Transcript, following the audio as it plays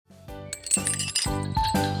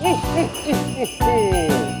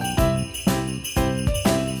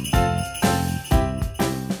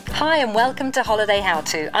Hi and welcome to Holiday How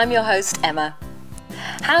To. I'm your host, Emma.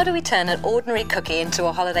 How do we turn an ordinary cookie into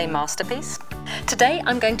a holiday masterpiece? Today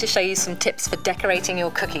I'm going to show you some tips for decorating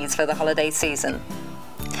your cookies for the holiday season.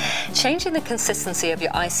 Changing the consistency of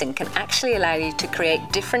your icing can actually allow you to create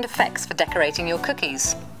different effects for decorating your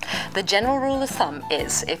cookies. The general rule of thumb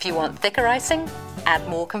is if you want thicker icing, add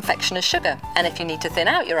more confectioner's sugar, and if you need to thin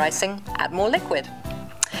out your icing, add more liquid.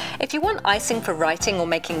 If you want icing for writing or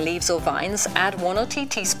making leaves or vines, add 1 or 2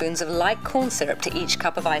 teaspoons of light corn syrup to each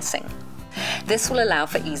cup of icing. This will allow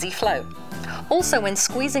for easy flow. Also, when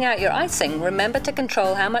squeezing out your icing, remember to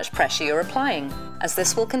control how much pressure you're applying, as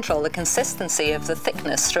this will control the consistency of the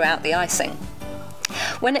thickness throughout the icing.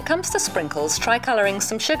 When it comes to sprinkles, try colouring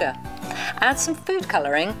some sugar. Add some food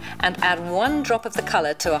colouring and add 1 drop of the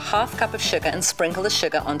colour to a ½ cup of sugar and sprinkle the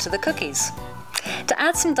sugar onto the cookies. To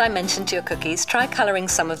add some dimension to your cookies, try colouring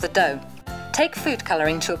some of the dough. Take food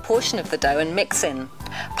colouring to a portion of the dough and mix in.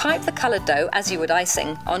 Pipe the coloured dough, as you would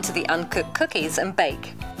icing, onto the uncooked cookies and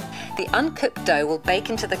bake. The uncooked dough will bake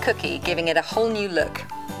into the cookie, giving it a whole new look.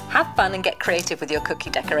 Have fun and get creative with your cookie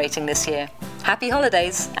decorating this year. Happy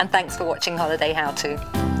holidays, and thanks for watching Holiday How To.